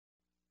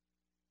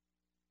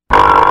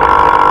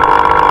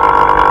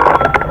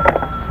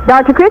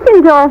Dr.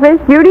 Christian's office,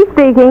 Judy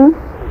speaking.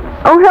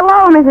 Oh,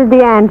 hello, Mrs.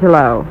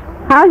 D'Angelo.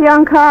 How's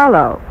young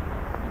Carlo?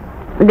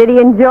 Did he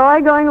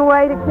enjoy going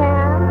away to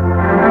camp?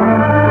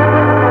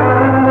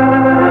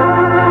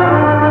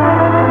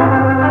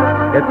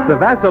 It's the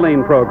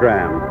Vaseline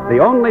Program, the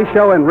only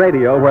show in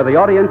radio where the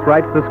audience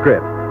writes the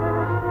script.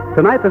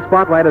 Tonight, the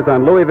spotlight is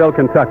on Louisville,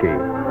 Kentucky,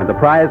 and the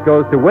prize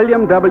goes to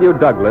William W.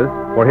 Douglas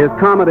for his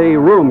comedy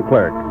Room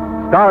Clerk,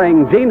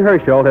 starring Jean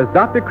Hersholt as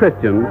Dr.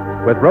 Christian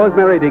with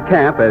Rosemary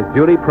DeCamp as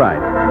Judy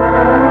Price.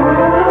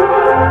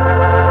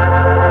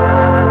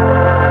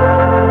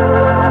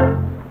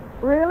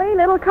 Really?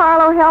 Little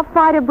Carlo helped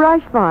fight a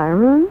brush fire,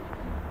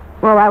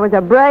 Well, that was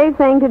a brave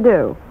thing to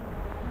do.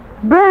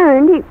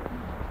 Burned?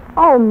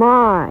 Oh,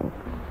 my.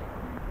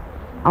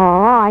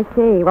 Oh, I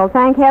see. Well,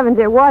 thank heavens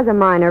it was a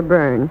minor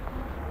burn.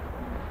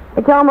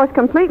 It's almost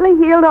completely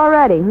healed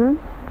already, Who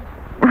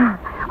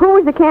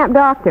was the camp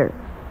doctor?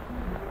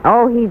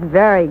 Oh, he's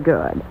very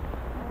good.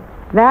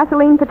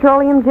 Vaseline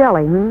petroleum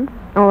jelly,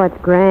 Oh,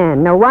 that's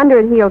grand. No wonder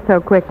it healed so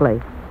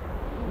quickly.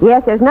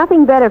 Yes, there's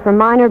nothing better for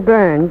minor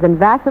burns than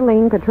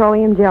Vaseline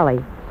petroleum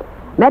jelly.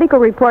 Medical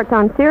reports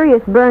on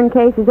serious burn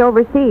cases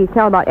overseas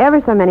tell about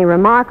ever so many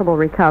remarkable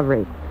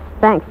recoveries,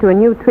 thanks to a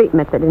new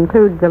treatment that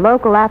includes the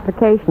local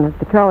application of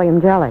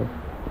petroleum jelly.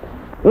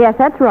 Yes,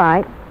 that's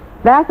right.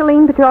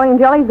 Vaseline petroleum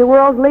jelly is the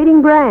world's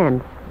leading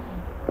brand.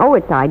 Oh,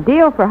 it's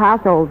ideal for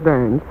household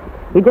burns.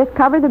 You just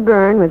cover the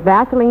burn with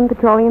Vaseline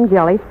petroleum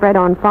jelly spread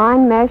on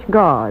fine mesh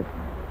gauze.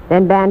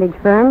 Then bandage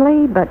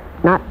firmly, but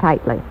not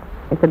tightly.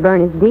 If the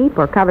burn is deep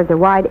or covers a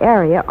wide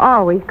area,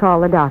 always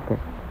call the doctor.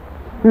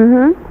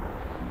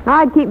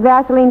 I'd keep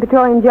Vaseline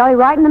petroleum jelly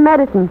right in the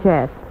medicine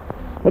chest.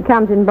 It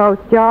comes in both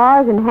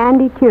jars and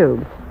handy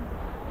tubes.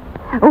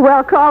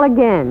 Well, call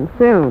again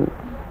soon.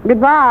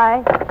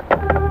 Goodbye.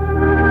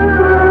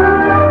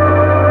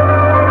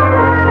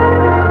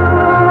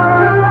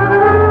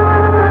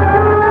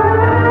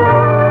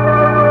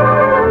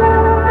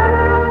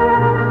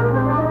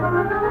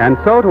 And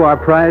so to our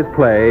prize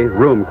play,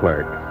 Room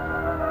Clerk.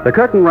 The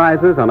curtain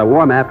rises on a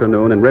warm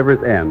afternoon in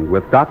River's End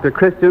with Dr.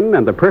 Christian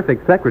and the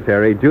perfect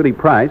secretary, Judy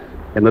Price,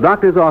 in the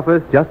doctor's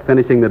office just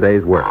finishing the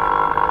day's work.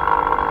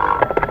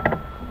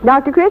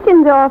 Dr.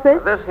 Christian's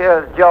office. This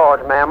here is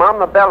George, ma'am. I'm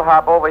the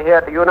bellhop over here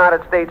at the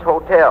United States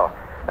Hotel.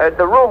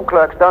 The room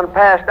clerk's done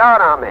passed out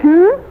on me.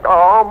 Oh,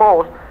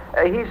 almost.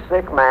 He's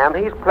sick, ma'am.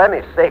 He's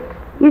plenty sick.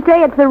 You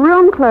say it's the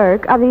room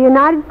clerk of the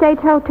United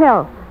States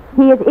Hotel.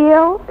 He is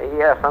ill?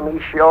 Yes, he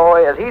sure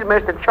is. He's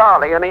Mr.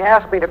 Charlie, and he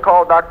asked me to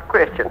call Dr.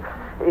 Christian.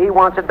 He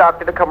wants a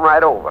doctor to come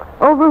right over.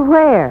 Over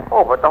where?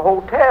 Over at the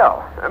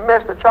hotel.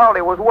 Mr.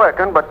 Charlie was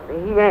working, but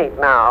he ain't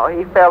now.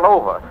 He fell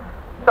over.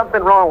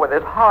 Something wrong with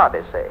his heart,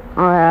 they say.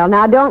 Well,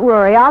 now, don't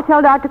worry. I'll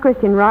tell Dr.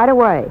 Christian right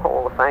away.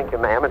 Oh, thank you,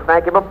 ma'am, and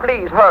thank you, but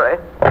please hurry.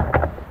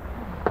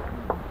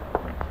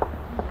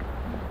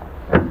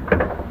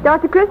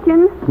 Dr.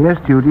 Christian? Yes,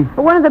 Judy?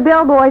 One of the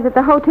bellboys at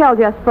the hotel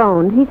just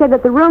phoned. He said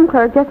that the room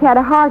clerk just had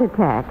a heart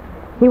attack.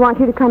 He wants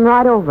you to come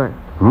right over.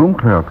 Room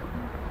clerk?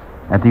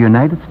 At the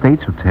United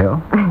States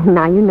Hotel?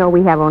 Now, you know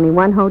we have only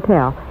one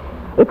hotel.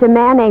 It's a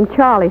man named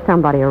Charlie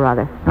somebody or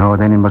other. Oh,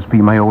 then it must be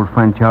my old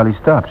friend Charlie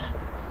Stubbs.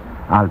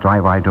 I'll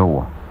drive right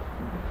over.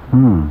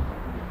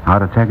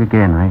 Heart attack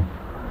again, eh?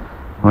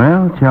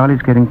 Well,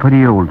 Charlie's getting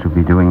pretty old to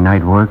be doing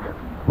night work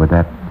with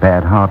that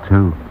bad heart,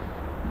 too.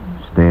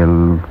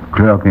 Still,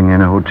 clerking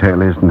in a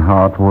hotel isn't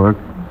hard work.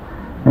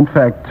 In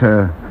fact,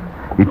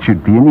 it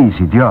should be an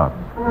easy job.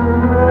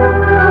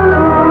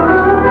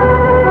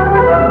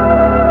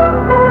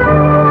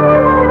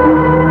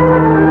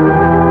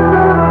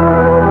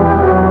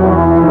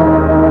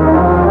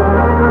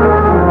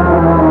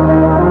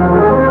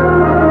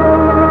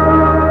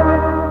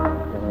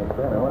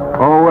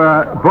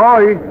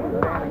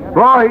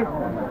 Boy,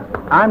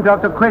 I'm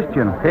Dr.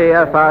 Christian.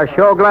 Yes, I'm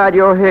sure glad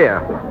you're here.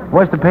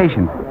 Where's the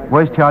patient?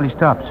 Where's Charlie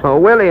Stubbs? Oh,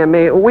 Willie and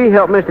me, we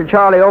helped Mr.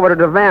 Charlie over to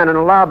the van in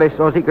the lobby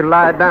so he could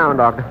lie down,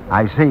 Doctor.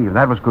 I see.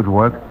 That was good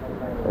work.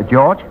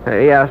 George?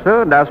 Yes,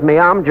 sir. That's me.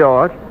 I'm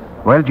George.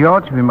 Well,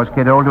 George, we must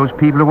get all those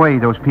people away.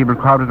 Those people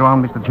crowded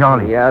around Mr.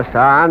 Charlie. Yes, sir.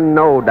 I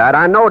know that.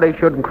 I know they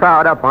shouldn't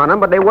crowd up on him,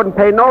 but they wouldn't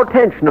pay no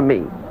attention to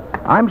me.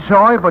 I'm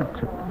sorry, but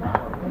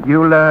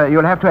you'll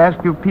have to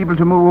ask your people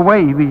to move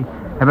away. We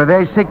have a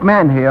very sick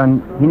man here,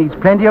 and he needs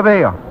plenty of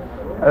air.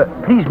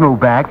 Please move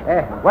back.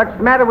 What's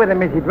the matter with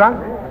him? Is he drunk?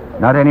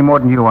 Not any more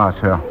than you are,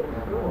 sir.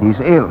 He's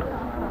ill.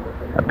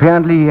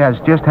 Apparently, he has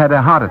just had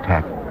a heart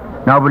attack.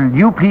 Now, will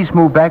you please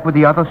move back with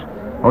the others?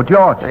 Oh,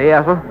 George.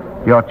 Yes, sir.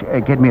 George,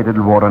 get me a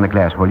little water in a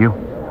glass, will you?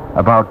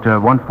 About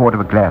 1/4 of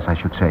a glass, I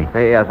should say.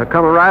 Yes, sir.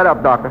 Coming right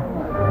up, Doctor.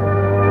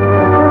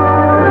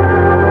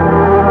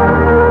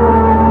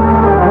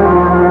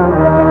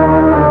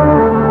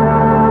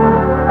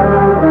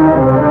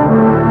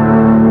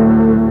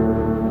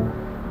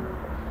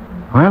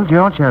 Well,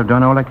 George, I've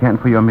done all I can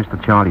for your Mr.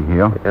 Charlie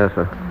here. Yes,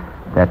 sir.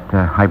 That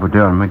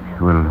hypodermic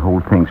will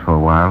hold things for a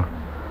while.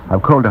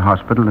 I've called the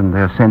hospital, and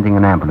they're sending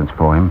an ambulance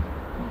for him.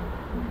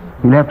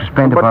 He'll have to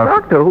spend But, about...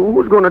 Doctor,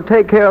 who's going to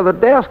take care of the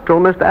desk till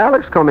Mr.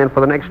 Alex come in for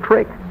the next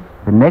trick?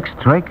 The next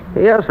trick?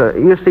 Yes, sir.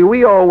 You see,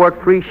 we all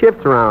work 3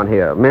 shifts around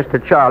here.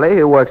 Mr. Charlie,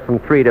 he works from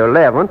 3 to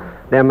 11.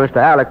 Then Mr.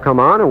 Alec come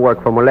on and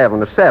work from 11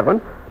 to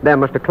 7. Then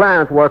Mr.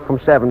 Clarence work from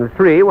 7 to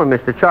 3 when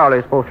Mr. Charlie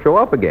is supposed to show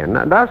up again.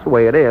 Now, that's the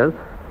way it is.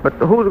 But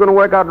who's going to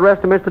work out the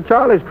rest of Mr.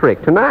 Charlie's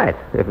trick tonight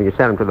if you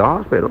send him to the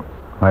hospital?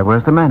 Why,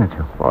 where's the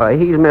manager? Well,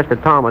 he's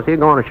Mr. Thomas. He's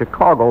going to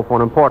Chicago for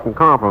an important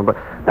conference. But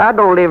that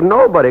don't leave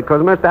nobody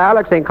because Mr.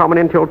 Alex ain't coming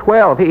in till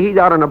 12. He's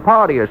out on a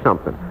party or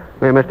something.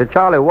 I mean, Mr.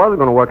 Charlie was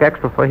going to work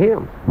extra for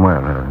him.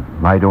 Well,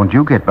 why don't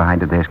you get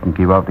behind the desk and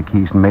give out the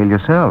keys and mail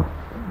yourself?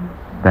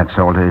 That's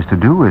all there is to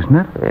do, isn't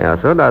it? Yeah,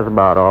 sir, that's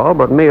about all.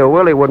 But me or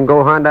Willie wouldn't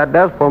go behind that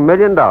desk for $1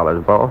 million,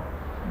 boss.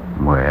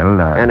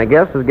 Well, And the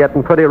guests is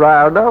getting pretty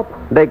riled up.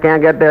 They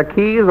can't get their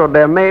keys or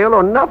their mail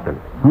or nothing.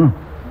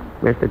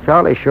 Mr.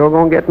 Charlie's sure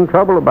going to get in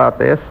trouble about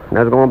this.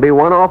 There's going to be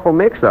one awful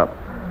mix-up.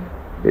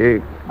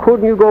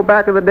 Couldn't you go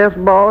back to the desk,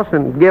 boss,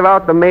 and give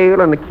out the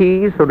mail and the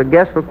keys so the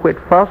guests will quit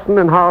fussing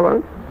and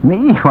hollering?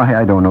 Me? Why,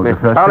 I don't know the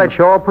Mr. first Charlie thing.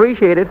 sure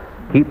appreciate it.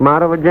 Keep him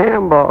out of a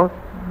jam, boss.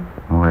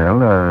 Well,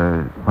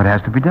 what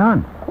has to be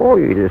done? Oh,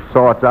 you just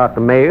sorts out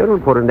the mail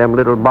and put in them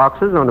little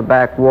boxes on the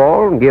back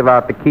wall and give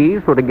out the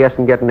keys so the guests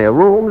can get in their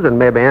rooms and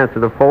maybe answer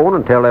the phone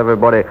and tell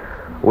everybody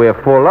we're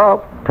full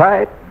up,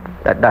 tight.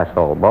 That's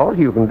all, boss.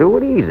 You can do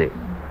it easy.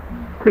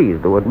 Please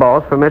do it,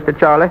 boss, for Mr.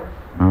 Charlie.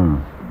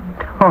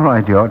 All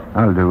right, George,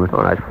 I'll do it.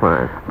 Oh, that's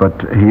fine.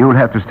 But you'll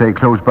have to stay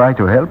close by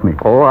to help me.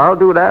 Oh, I'll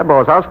do that,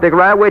 boss. I'll stick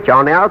right with you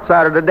on the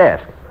outside of the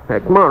desk.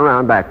 Hey, come on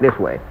around back this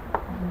way.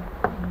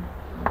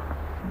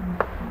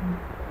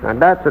 Now,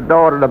 that's the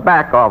door to the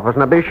back office.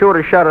 Now, be sure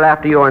to shut it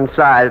after you're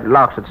inside. It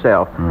locks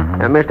itself.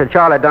 And Mr.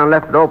 Charlie done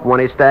left it open when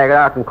he staggered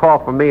out and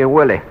called for me and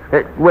Willie.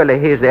 Willie,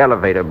 he's the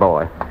elevator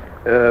boy.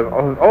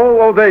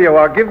 There you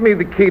are. Give me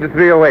the key to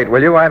 308,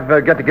 will you? I've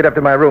got to get up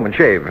to my room and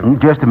shave.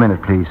 Just a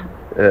minute, please.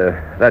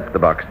 That's the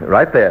box.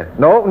 Right there.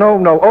 No.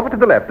 Over to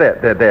the left.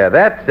 There.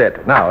 That's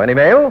it. Now, any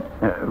mail?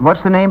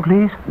 What's the name,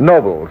 please?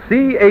 Noble.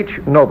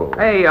 C.H. Noble.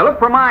 Hey, look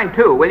for mine,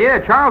 too, will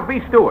you? Charles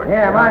B. Stewart.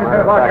 Yeah, mine,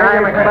 too. Look,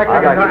 I'm expecting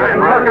a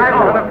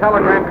telegram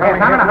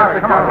coming. I'm in a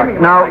hurry. Come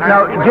on. Now,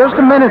 just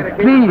a minute,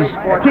 please.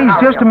 Please,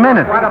 just a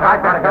minute.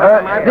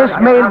 This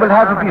mail will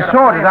have to be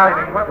sorted.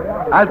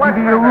 I'll give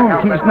you your room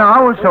keys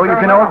now so you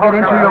can all get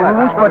into your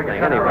rooms, but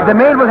the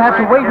mail will have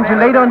to wait until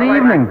later in the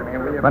evening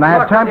when I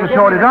have time to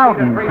sort it out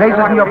and place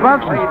it in your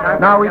boxes.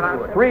 Now,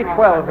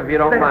 312, if you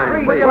don't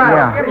mind.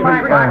 Yeah.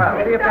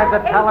 See if there's a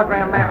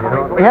telegram there.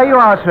 Here you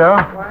are, sir.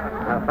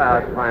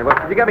 That's fine. Well,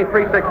 could you get me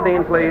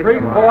 316, please?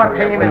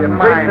 314 is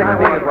mine.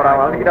 316 is what I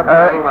want. Get up to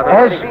the room.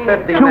 Has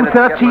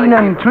 213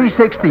 and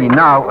 316.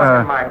 Now,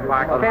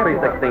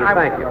 316,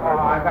 thank you.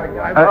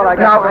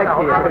 now,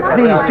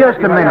 please, just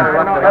a minute.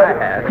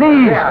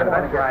 Please,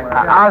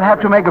 I'll have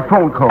to make a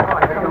phone call.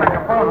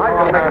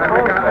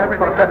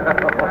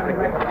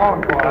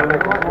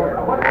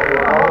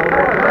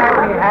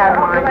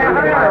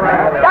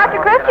 Dr.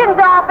 Christian's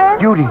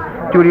office.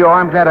 Judy,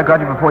 I'm glad I got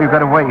you before you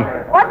got away.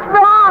 What's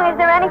wrong? Is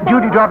there anything?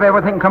 Judy, drop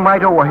everything and come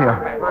right over here.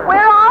 Where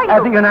are you?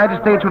 At the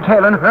United States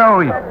Hotel, and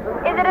hurry.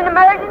 Is it an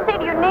emergency?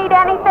 Do you need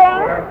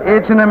anything?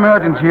 It's an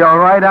emergency, all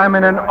right. I'm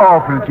in an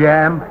awful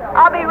jam.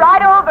 I'll be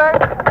right over.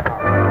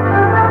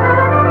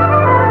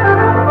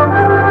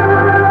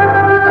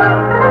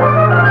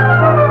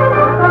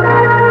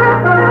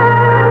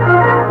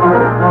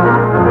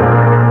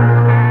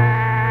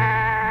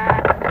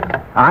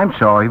 I'm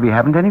sorry, we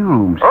haven't any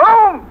rooms.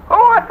 Room? Who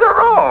wants a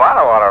room? I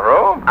don't want a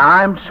room.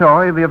 I'm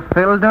sorry, we're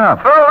filled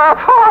up. Fill up?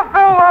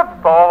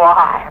 Oh,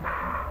 why?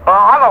 Oh,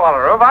 I don't want a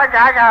room. I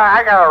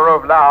got a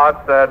room now.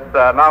 It's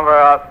number,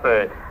 let's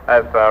see.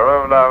 It's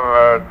room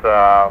number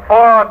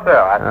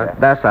 402.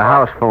 That's a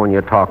house phone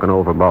you're talking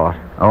over, boss.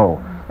 Oh,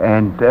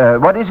 and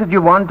what is it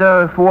you want,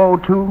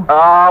 402?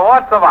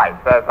 What's the ice?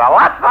 What's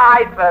the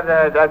ice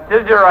and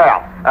ginger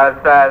ale?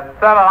 Send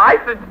an ice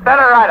and send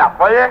it right up,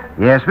 will you?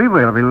 Yes, we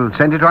will. We'll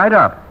send it right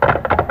up.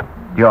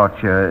 George,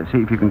 see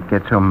if you can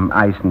get some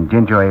ice and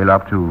ginger ale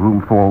up to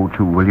room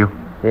 402, will you?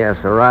 Yes,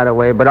 sir, right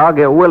away. But I'll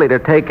get Willie to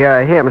take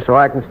care of him so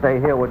I can stay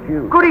here with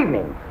you. Good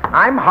evening.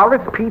 I'm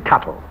Horace P.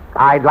 Tuttle.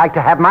 I'd like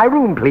to have my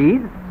room,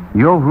 please.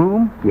 Your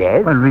room?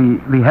 Yes? Well,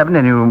 we haven't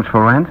any rooms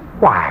for rent.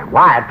 Why,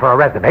 wired for a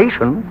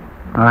reservation.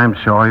 I'm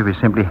sorry, we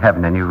simply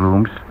haven't any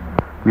rooms.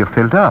 We're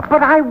filled up.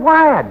 But I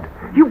wired.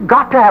 You've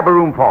got to have a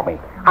room for me.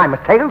 I'm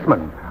a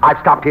salesman. I've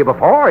stopped here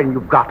before, and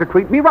you've got to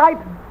treat me right.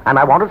 And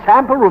I want a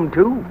sample room,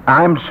 too.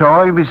 I'm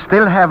sorry, we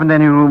still haven't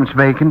any rooms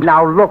vacant.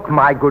 Now, look,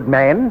 my good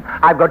man.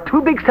 I've got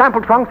 2 big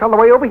sample trunks all the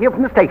way over here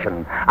from the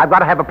station. I've got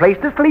to have a place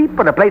to sleep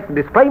and a place to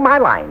display my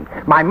line,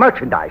 my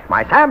merchandise,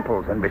 my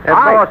samples, and besides...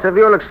 boss, if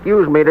you'll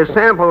excuse me, the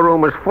sample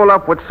room is full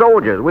up with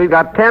soldiers. We've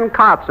got 10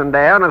 cots in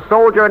there and a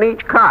soldier in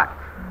each cot.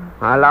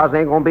 My laws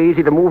ain't going to be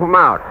easy to move them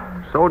out.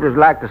 Soldiers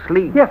like to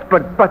sleep. Yes,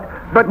 but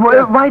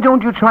Well, why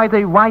don't you try the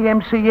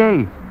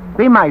YMCA?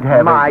 They might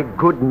have My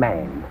good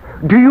man,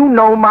 do you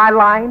know my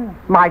line,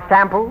 my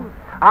samples?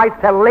 I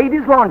sell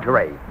ladies'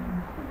 lingerie.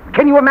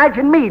 Can you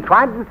imagine me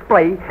trying to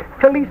display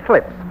silly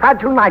slips,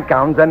 fragile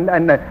nightgowns, and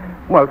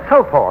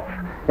so forth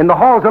in the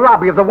halls or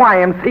lobby of the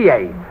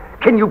YMCA?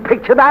 Can you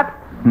picture that?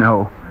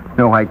 No,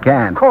 I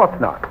can't. Of course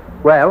not.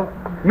 Well,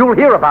 you'll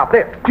hear about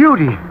this.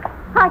 Judy.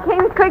 I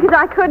came as quick as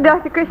I could,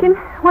 Dr. Christian.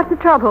 What's the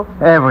trouble?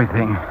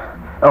 Everything.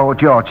 Oh,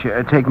 George,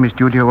 take Miss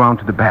Judy around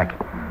to the back.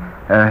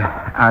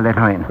 I'll let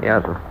her in.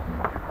 Yes, sir.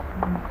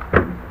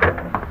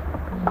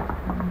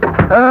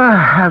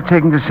 I've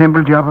taken the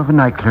simple job of a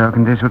night clerk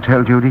in this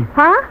hotel, Judy.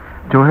 Huh?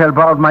 To help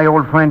out my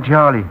old friend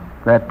Charlie.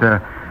 That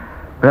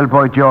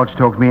bellboy George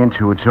talked me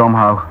into it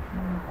somehow.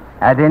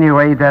 At any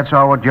rate, that's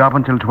our job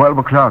until 12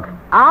 o'clock.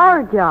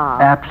 Our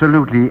job?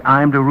 Absolutely.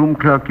 I'm the room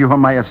clerk. You are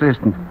my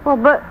assistant. Well,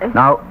 but...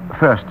 Now,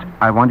 first,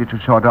 I want you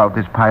to sort out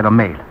this pile of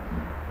mail.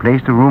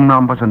 Place the room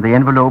numbers on the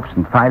envelopes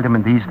and file them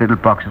in these little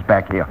boxes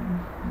back here.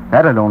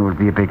 That alone will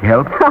be a big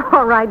help.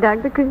 All right,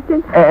 Dr.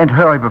 Christian. And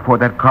hurry before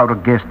that crowd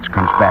of guests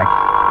comes back.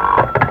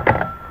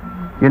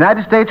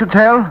 United States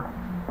Hotel?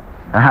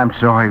 I'm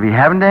sorry, we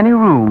haven't any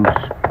rooms.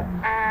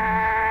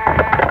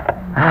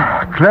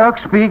 Clerk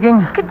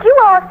speaking. Could you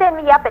all send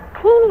me up a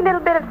teeny little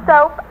bit of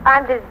soap?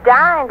 I'm just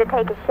dying to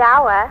take a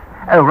shower.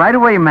 Right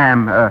away,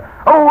 ma'am.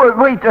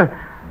 Wait.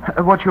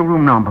 What's your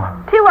room number?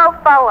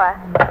 204.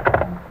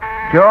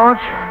 George,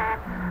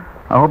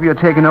 I hope you're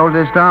taking all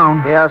this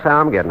down. Yes,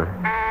 I'm getting it.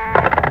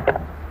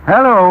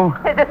 Hello.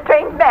 There's a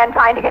strange man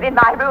trying to get in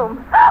my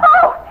room.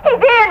 Oh, he's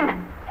in!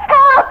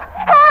 Help!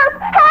 Help!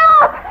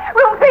 Help!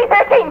 Room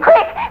 313,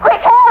 quick!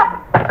 Quick,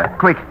 help!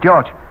 Quick,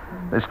 George.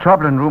 There's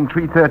trouble in room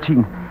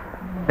 313.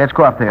 Let's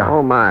go up there.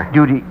 Oh, my.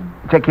 Judy,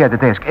 take care of the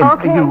desk. And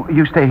Okay.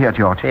 you stay here,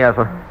 George. Yes,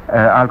 sir.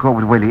 I'll go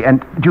with Willie.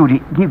 And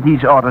Judy, give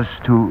these orders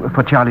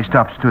for Charlie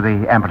Stubbs to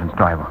the ambulance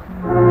driver.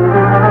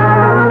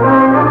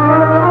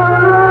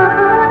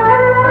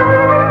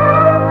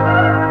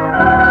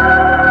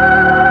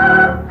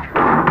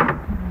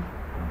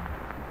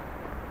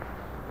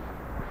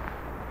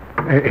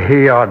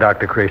 Here you are,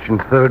 Dr. Christian,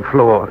 3rd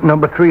floor.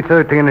 Number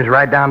 313 is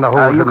right down the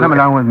hall. You come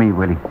along with me,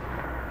 Willie.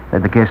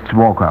 Let the guests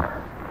walk up.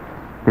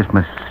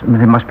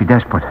 They must be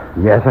desperate.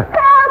 Yes, sir.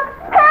 Help!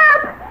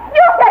 Help!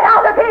 You get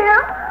out of here!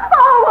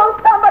 Oh, will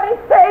somebody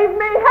save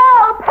me?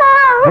 Help!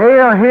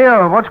 Help!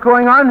 Here. What's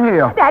going on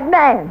here? That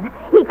man,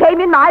 he came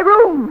in my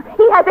room.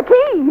 He has a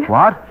key.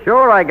 What?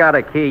 Sure, I got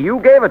a key. You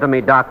gave it to me,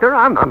 Doctor.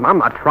 I'm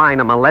not trying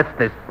to molest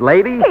this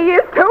lady. He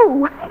is,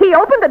 too. He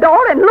opened the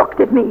door and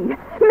looked at me.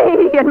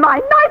 Me in my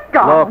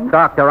nightgown. Look,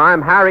 Doctor,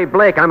 I'm Harry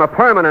Blake. I'm a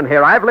permanent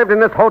here. I've lived in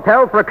this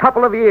hotel for a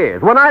couple of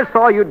years. When I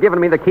saw you'd given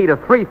me the key to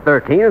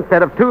 313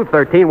 instead of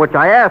 213, which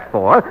I asked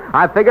for,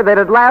 I figured they'd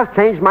at last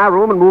change my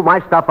room and move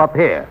my stuff up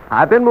here.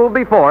 I've been moved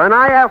before, and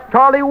I asked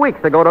Charlie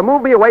weeks ago to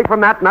move me away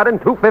from that nut in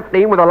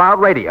 215 with a loud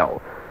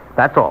radio.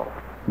 That's all.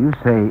 You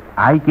say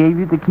I gave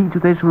you the key to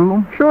this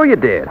room? Sure you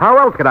did. How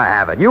else could I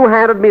have it? You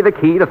handed me the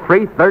key to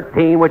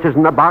 313, which is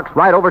in the box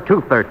right over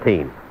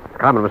 213.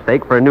 Common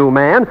mistake for a new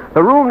man.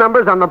 The room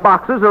numbers on the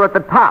boxes are at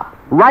the top,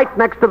 right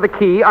next to the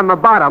key on the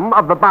bottom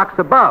of the box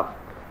above.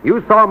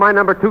 You saw my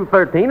number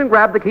 213 and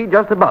grabbed the key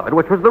just above it,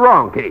 which was the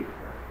wrong key.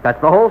 That's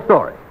the whole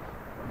story.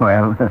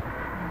 Well,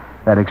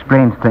 that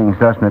explains things,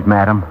 doesn't it,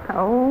 madam?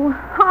 Oh,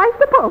 I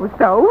suppose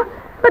so.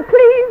 But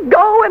please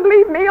go and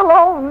leave me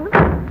alone.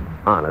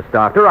 Honest,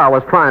 Doctor, I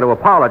was trying to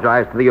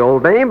apologize to the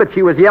old dame, but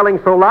she was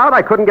yelling so loud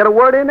I couldn't get a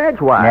word in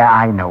edgewise. Yeah,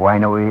 I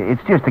know.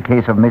 It's just a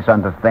case of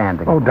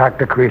misunderstanding. Oh,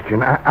 Dr.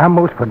 Christian, I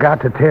almost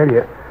forgot to tell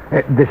you.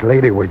 This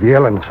lady was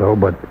yelling so,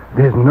 but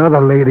there's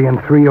another lady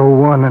in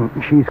 301, and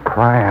she's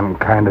crying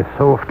kind of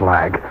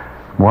soft-like.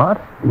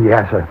 What?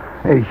 Yes, sir.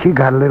 She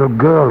got a little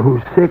girl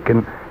who's sick,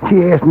 and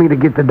she asked me to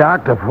get the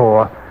doctor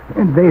for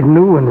her. And they's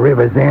new in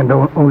River's End,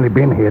 only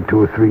been here 2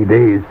 or 3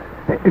 days.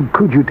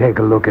 Could you take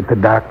a look at the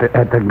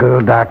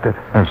girl doctor?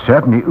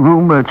 Certainly.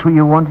 Room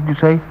 301, did you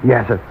say?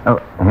 Yes, sir.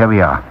 Oh, here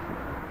we are.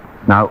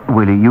 Now,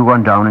 Willie, you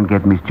run down and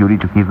get Miss Judy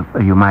to give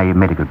you my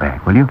medical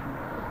bag, will you?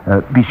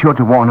 Be sure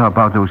to warn her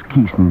about those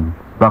keys and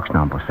box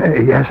numbers.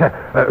 Yes,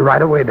 sir.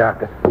 Right away,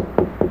 doctor.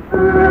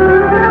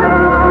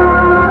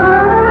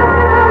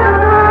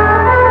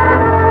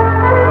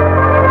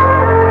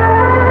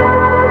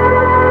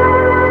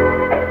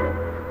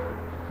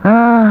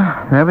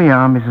 There we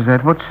are, Mrs.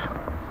 Edwards.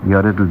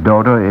 Your little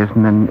daughter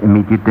isn't in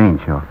immediate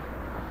danger.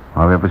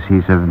 However,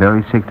 she's a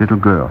very sick little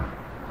girl.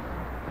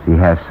 She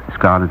has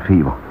scarlet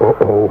fever.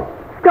 Uh-oh.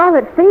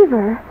 Scarlet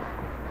fever?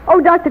 Oh,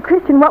 Dr.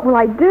 Christian, what will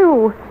I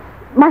do?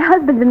 My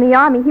husband's in the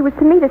Army. He was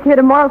to meet us here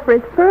tomorrow for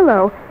his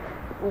furlough.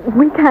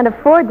 We can't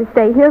afford to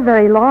stay here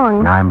very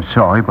long. I'm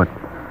sorry, but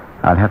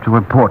I'll have to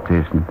report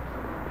this, and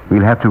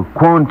we'll have to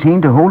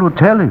quarantine the whole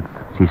hotel if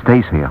she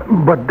stays here.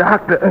 But,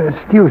 Doctor,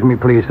 excuse me,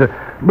 please, sir,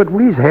 but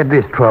we've had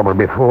this trouble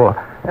before.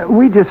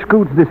 We just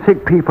scoots the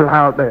sick people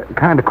out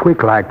kind of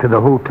quick-like to the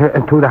hotel,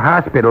 to the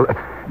hospital.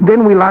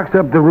 Then we locks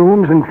up the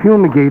rooms and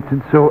fumigates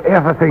it so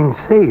everything's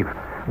safe.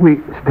 We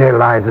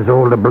sterilizes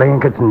all the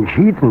blankets and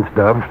sheets and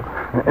stuff,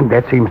 and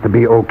that seems to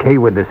be okay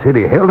with the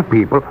city health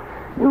people.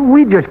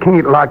 We just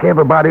can't lock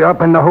everybody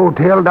up in the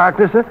hotel,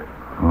 Doctor, sir.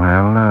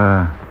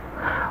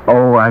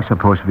 Well, I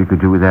suppose we could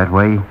do it that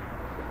way.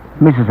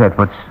 Mrs.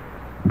 Edwards,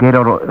 get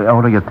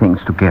all of your things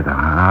together.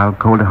 I'll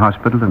call the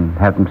hospital and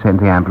have them send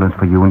the ambulance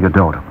for you and your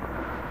daughter.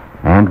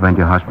 And when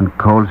your husband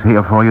calls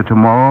here for you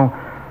tomorrow,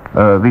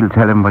 we'll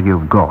tell him where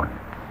you've gone.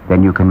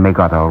 Then you can make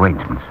other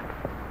arrangements.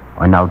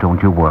 And now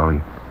don't you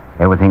worry.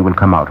 Everything will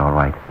come out all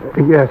right.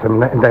 Yes,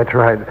 that's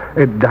right.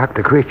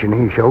 Dr. Christian,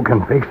 he sure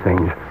can fix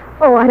things.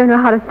 Oh, I don't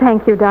know how to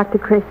thank you, Dr.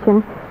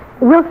 Christian.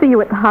 We'll see you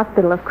at the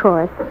hospital, of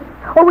course.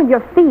 Oh, and your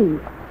fees.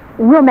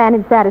 We'll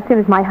manage that as soon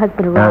as my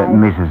husband arrives.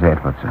 Mrs.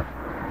 Edwards,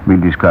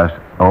 we'll discuss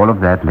all of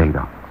that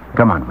later.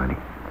 Come on, Willie.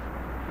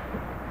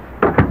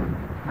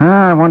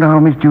 I wonder how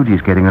Miss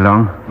Judy's getting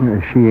along.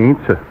 She ain't,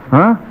 sir.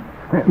 Huh?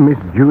 Miss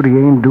Judy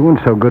ain't doing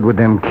so good with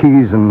them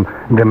keys and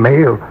the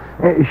mail.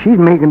 She's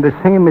making the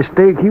same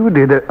mistake you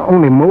did,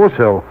 only more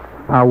so.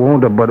 I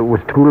warned her, but it was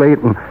too late,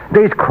 and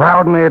they's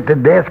crowding at the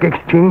desk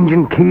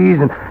exchanging keys,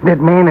 and that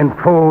man in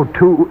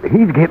 402,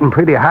 he's getting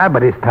pretty high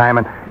by this time,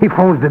 and he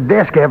phones the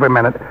desk every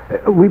minute.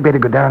 We better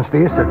go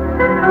downstairs, sir.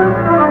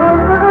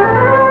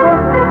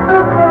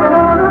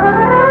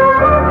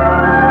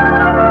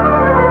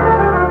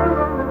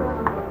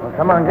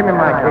 Come on, give me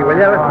my key, will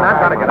you? Listen, I've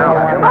got to get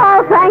out.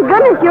 Oh, thank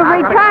goodness you've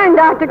returned,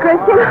 Dr.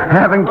 Christian.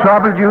 Having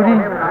trouble, Judy?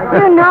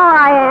 You know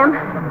I am.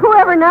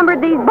 Whoever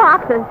numbered these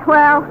boxes,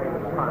 well...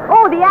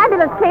 Oh, the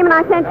ambulance came and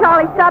I sent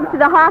Charlie Stubbs to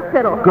the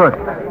hospital. Good.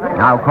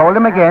 Now call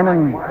them again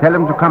and tell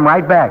them to come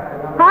right back.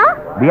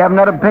 Huh? We have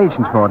another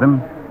patient for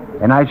them.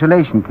 An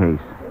isolation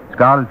case.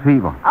 Scarlet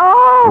fever.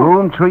 Oh!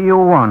 Room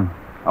 301.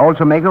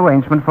 Also make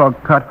arrangement for a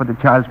cut for the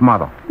child's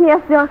mother.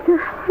 Yes,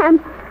 Doctor. And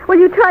will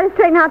you try to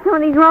straighten out some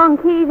of these wrong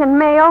keys and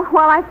mail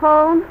while I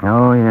phone?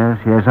 Oh,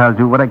 yes, I'll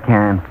do what I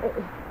can.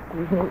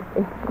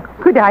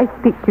 Could I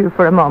speak to you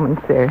for a moment,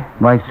 sir?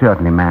 Why,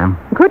 certainly, ma'am.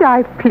 Could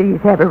I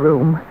please have a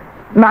room?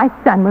 My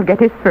son will get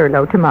his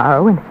furlough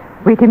tomorrow, and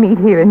we're to meet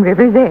here in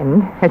River's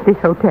End at this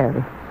hotel.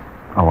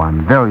 Oh,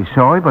 I'm very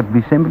sorry, but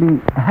we simply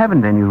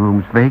haven't any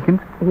rooms vacant.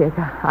 Yes,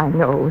 I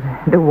know.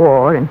 The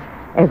war and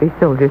every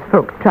soldier's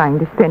folks trying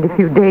to spend a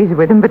few days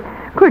with him, but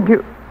could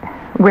you...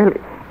 Well,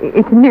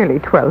 it's nearly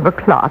 12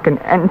 o'clock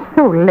and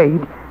so late.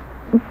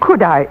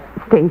 Could I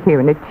stay here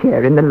in a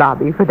chair in the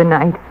lobby for the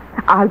night?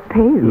 I'll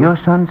pay you. Your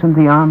son's in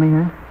the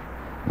army,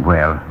 eh?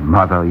 Well,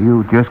 Mother,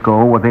 you just go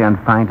over there and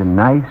find a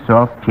nice,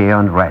 soft chair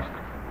and rest.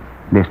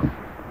 Listen.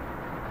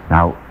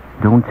 Now,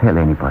 don't tell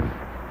anybody.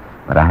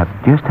 But I have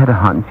just had a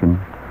hunch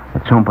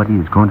that somebody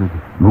is going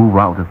to move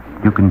out of...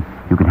 You can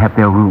have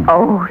their room.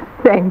 Oh,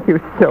 thank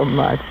you so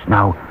much.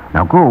 Now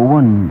go over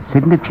and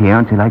sit in the chair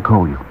until I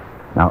call you.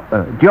 Now,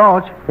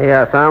 George.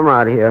 Yes, I'm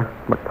right here.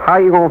 But how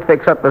you going to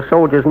fix up the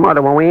soldier's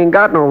mother when we ain't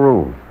got no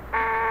room?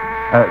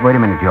 Wait a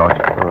minute, George.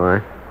 All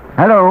right.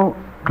 Hello,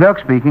 Clerk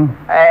speaking.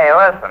 Hey,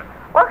 listen.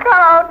 What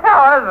kind of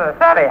hotel is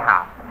this,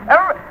 anyhow?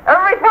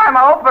 Every time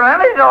I open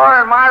any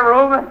door in my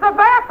room, it's the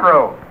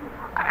bathroom.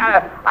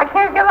 I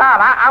can't get out.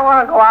 I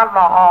want to go out in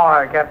the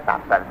hall and get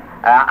something.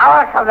 I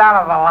want to come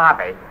down to the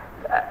lobby.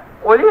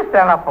 Will you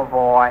stand up a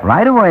boy?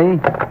 Right away.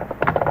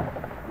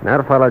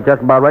 That fellow's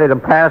just about ready to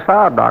pass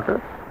out, Doctor.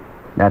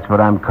 That's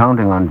what I'm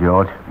counting on,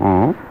 George.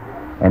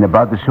 Mm-hmm. And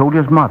about the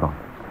soldier's mother.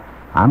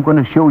 I'm going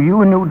to show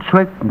you a new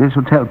trick in this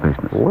hotel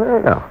business.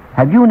 Well.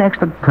 Have you an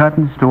extra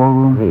curtain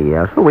storeroom?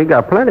 Yes, we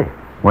got plenty.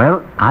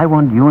 Well, I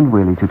want you and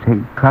Willie to take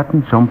a cut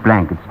and some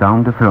blankets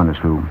down the furnace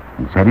room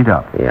and set it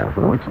up. Yeah.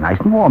 Oh, it's nice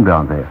and warm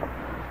down there.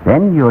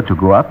 Then you're to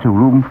go up to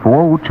room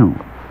 402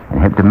 and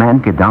have the man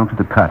get down to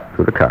the cut.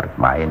 To the cut?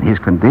 Why, in his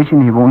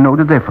condition, he won't know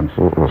the difference.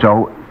 Mm-mm.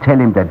 So tell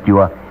him that you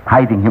are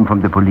hiding him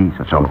from the police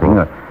or something,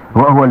 or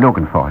who are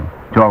looking for him,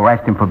 to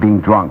arrest him for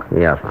being drunk.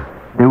 Yes, sir.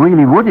 They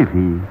really would if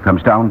he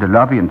comes down the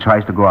lobby and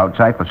tries to go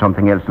outside for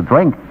something else to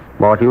drink.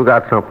 But you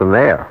got something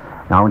there.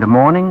 Now, in the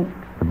morning,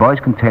 the boys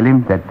can tell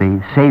him that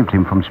they saved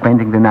him from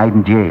spending the night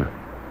in jail.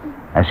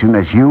 As soon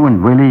as you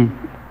and Willie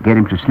get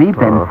him to sleep,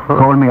 then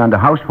call me on the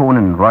house phone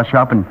and rush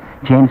up and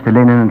change the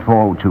linen in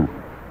 402.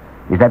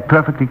 Is that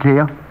perfectly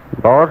clear?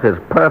 Boss, it's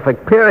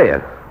perfect,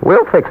 period.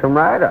 We'll fix him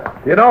right up.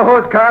 You know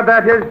whose car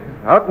that is?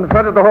 Out in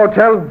front of the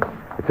hotel?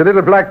 It's a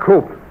little black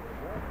coupe.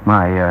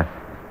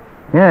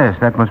 Yes,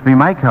 that must be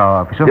my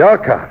car, officer. Your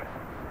car?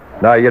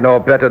 Now, you know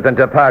better than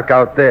to park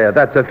out there.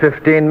 That's a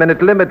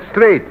 15-minute limit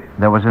street.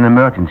 There was an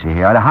emergency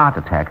here. I had a heart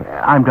attack.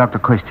 I'm Dr.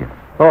 Christian.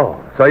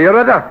 Oh, so you're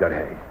a doctor,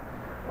 hey?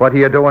 What are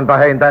you doing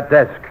behind that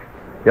desk?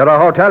 You're a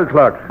hotel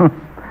clerk.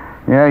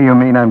 Yeah, you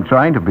mean I'm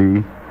trying to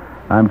be.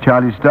 I'm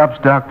Charlie Stubbs'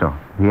 doctor.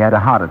 He had a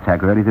heart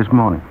attack early this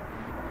morning.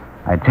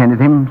 I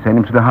attended him, sent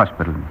him to the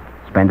hospital.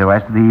 Spent the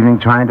rest of the evening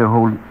trying to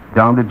hold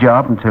down the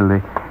job until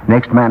the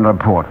next man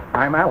report.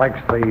 I'm Alex,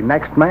 the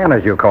next man,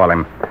 as you call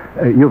him.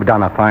 You've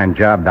done a fine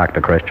job,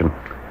 Dr. Christian.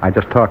 I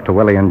just talked to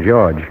Willie and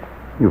George.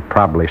 You've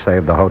probably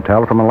saved the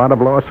hotel from a lot of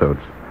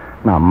lawsuits.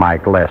 Now,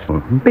 Mike,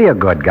 listen. Be a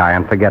good guy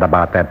and forget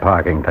about that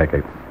parking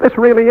ticket. This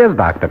really is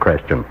Dr.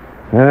 Christian.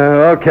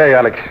 Okay,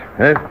 Alex.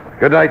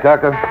 Good night,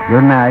 Doctor.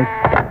 Good night.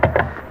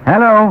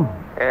 Hello.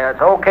 Yeah,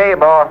 it's okay,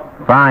 boss.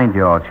 Fine,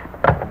 George.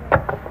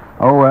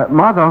 Oh,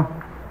 Mother,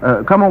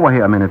 come over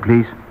here a minute,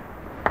 please.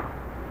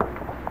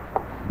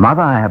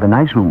 Mother, I have a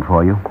nice room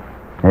for you.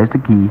 There's the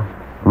key.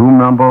 Room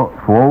number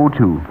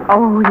 402.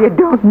 Oh, you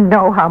don't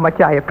know how much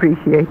I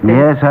appreciate this.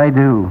 Yes, I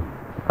do.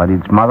 But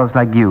it's mothers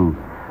like you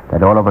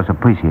that all of us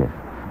appreciate.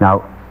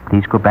 Now,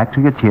 please go back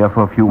to your chair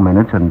for a few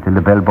minutes until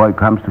the bellboy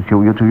comes to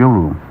show you to your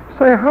room.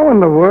 Say, how in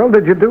the world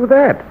did you do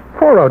that?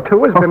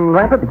 402 has been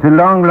rapid. It's a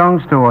long, long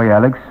story,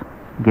 Alex.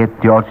 Get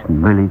George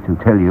and Willie to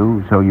tell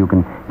you so you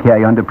can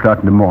carry on the plot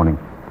in the morning.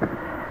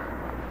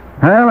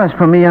 Well, as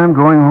for me, I'm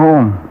going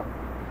home.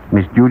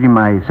 Miss Judy,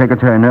 my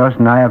secretary nurse,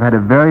 and I have had a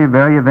very,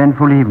 very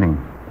eventful evening.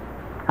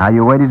 Are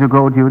you ready to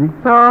go, Judy?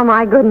 Oh,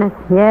 my goodness.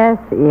 Yes,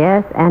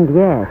 yes, and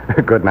yes.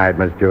 Good night,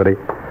 Miss Judy.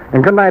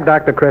 And good night,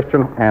 Dr.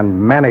 Christian,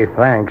 and many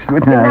thanks.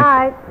 Good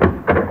night.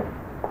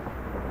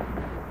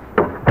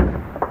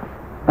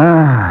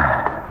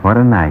 Ah, what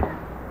a night.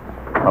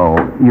 Oh,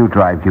 you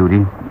drive,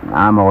 Judy.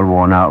 I'm all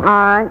worn out. All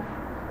right.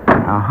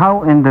 Now,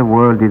 how in the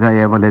world did I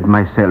ever let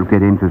myself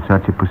get into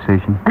such a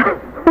position?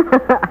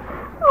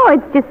 Oh,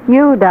 it's just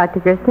you, Dr.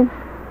 Christian.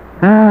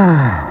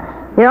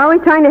 Ah. You're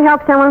always trying to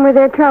help someone with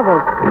their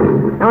troubles.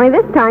 Only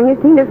this time you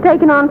seem to have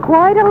taken on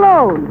quite a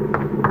load.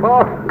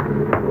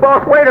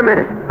 Boss, wait a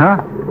minute. Huh?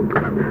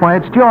 Why,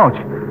 it's George.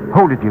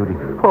 Hold it, Judy.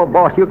 Oh,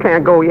 boss, you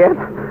can't go yet.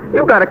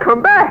 You got to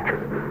come back.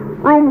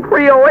 Room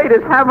 308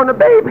 is having a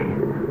baby.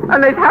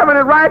 And they're having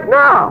it right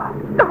now.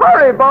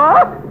 Hurry,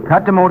 boss.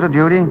 Cut the motor,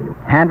 Judy.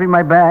 Hand me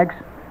my bags.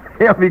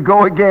 Here we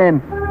go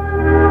again.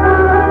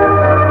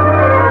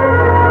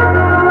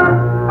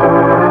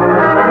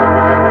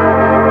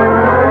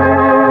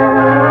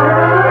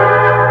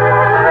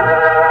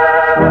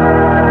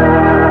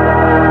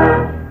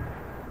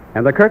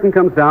 And the curtain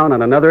comes down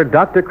on another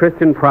Dr.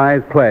 Christian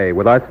Prize play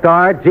with our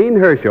star, Jean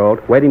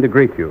Hersholt, waiting to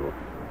greet you.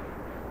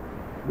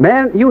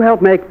 Man, you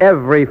help make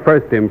every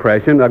first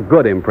impression a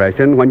good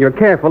impression when you're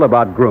careful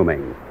about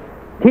grooming.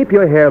 Keep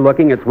your hair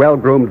looking its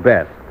well-groomed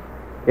best.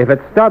 If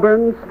it's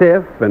stubborn,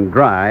 stiff, and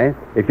dry,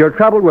 if you're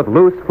troubled with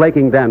loose,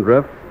 flaking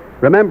dandruff,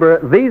 remember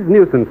these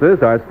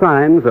nuisances are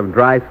signs of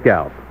dry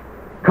scalp.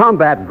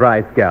 Combat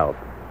dry scalp.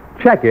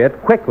 Check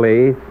it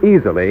quickly,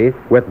 easily,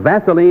 with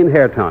Vaseline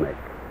Hair Tonic.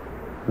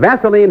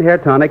 Vaseline Hair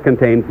Tonic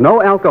contains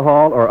no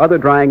alcohol or other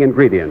drying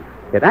ingredients.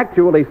 It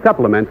actually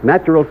supplements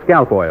natural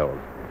scalp oils.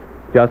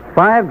 Just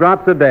 5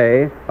 drops a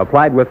day,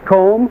 applied with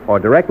comb or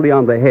directly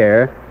on the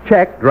hair,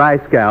 check dry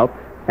scalp,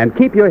 and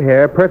keep your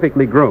hair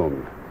perfectly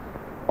groomed.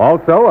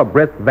 Also, a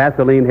brisk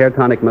Vaseline Hair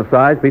Tonic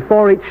massage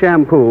before each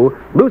shampoo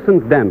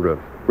loosens dandruff,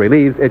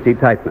 relieves itchy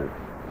tightness.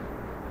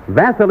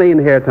 Vaseline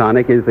Hair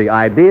Tonic is the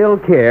ideal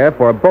care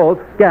for both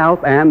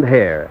scalp and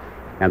hair.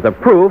 And the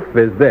proof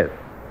is this.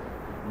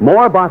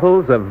 More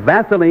bottles of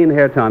Vaseline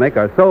Hair Tonic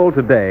are sold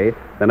today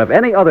than of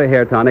any other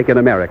hair tonic in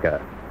America.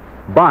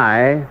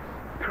 Buy,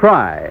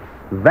 try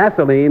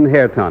Vaseline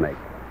Hair Tonic.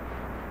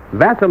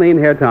 Vaseline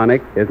Hair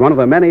Tonic is one of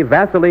the many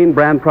Vaseline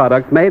brand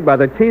products made by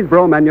the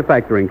Cheesebro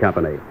Manufacturing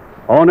Company,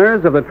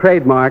 owners of the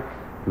trademark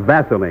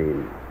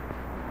Vaseline.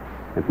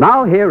 And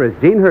now here is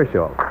Jean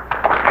Hersholt.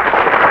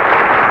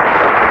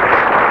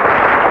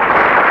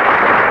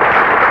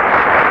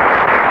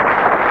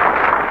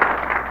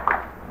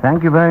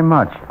 Thank you very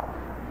much.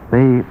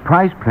 The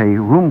prize play,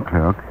 Room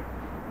Clerk,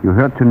 you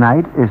heard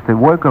tonight, is the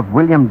work of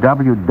William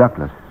W.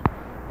 Douglas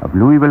of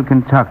Louisville,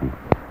 Kentucky.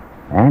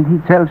 And he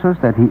tells us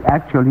that he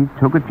actually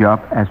took a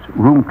job as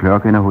room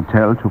clerk in a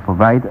hotel to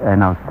provide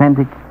an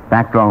authentic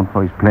background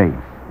for his play.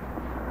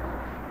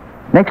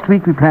 Next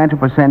week, we plan to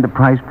present a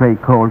prize play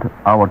called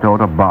Our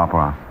Daughter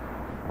Barbara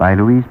by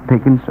Louise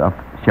Pickens of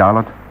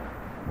Charlotte,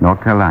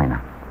 North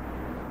Carolina.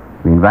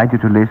 We invite you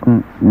to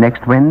listen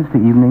next Wednesday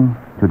evening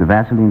to the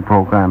Vaseline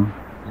program,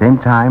 same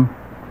time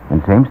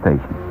and same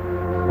station.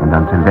 And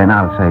until then,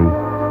 I'll say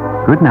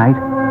good night.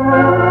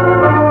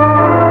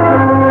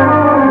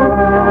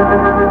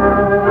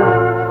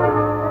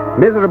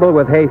 Miserable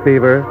with hay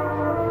fever?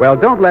 Well,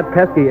 don't let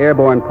pesky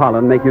airborne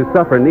pollen make you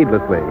suffer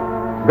needlessly.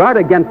 Guard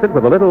against it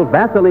with a little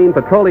Vaseline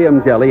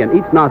petroleum jelly in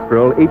each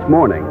nostril each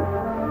morning.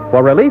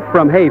 For relief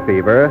from hay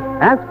fever,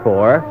 ask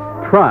for,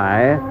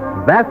 try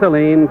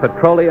Vaseline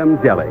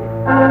petroleum jelly.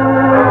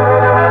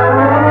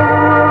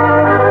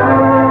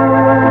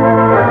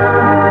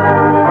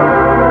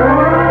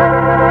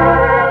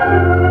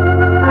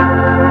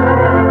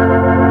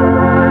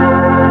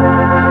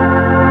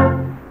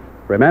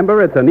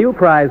 Remember, it's a new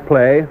prize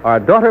play, Our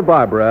Daughter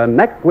Barbara,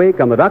 next week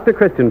on the Dr.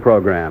 Christian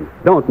program.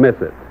 Don't miss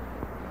it.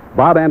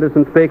 Bob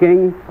Anderson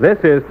speaking. This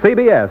is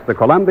CBS, the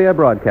Columbia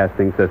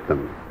Broadcasting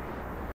System.